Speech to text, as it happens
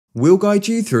We'll guide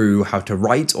you through how to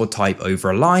write or type over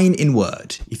a line in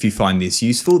Word. If you find this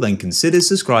useful, then consider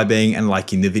subscribing and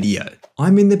liking the video.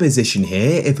 I'm in the position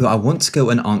here if I want to go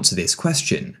and answer this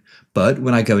question, but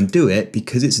when I go and do it,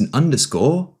 because it's an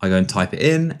underscore, I go and type it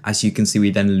in. As you can see,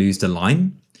 we then lose the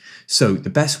line. So the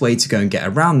best way to go and get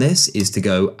around this is to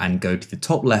go to the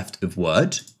top left of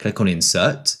Word, click on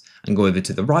Insert, and go over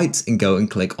to the right and go and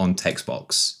click on Text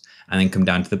Box, and then come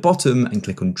down to the bottom and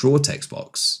click on Draw Text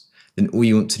Box. Then all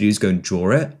you want to do is go and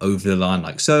draw it over the line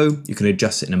like so. You can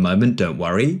adjust it in a moment, don't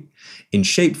worry. In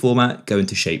shape format, go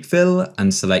into shape fill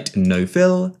and select no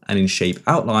fill, and in shape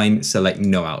outline, select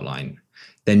no outline.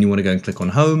 Then you want to go and click on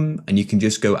home, and you can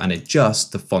just go and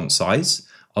adjust the font size.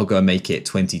 I'll go and make it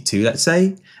 22, let's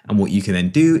say. And what you can then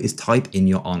do is type in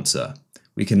your answer.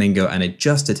 We can then go and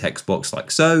adjust the text box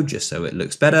like so, just so it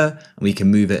looks better, and we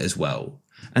can move it as well.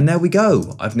 And there we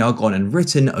go, I've now gone and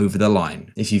written over the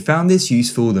line. If you found this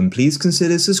useful, then please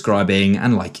consider subscribing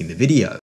and liking the video.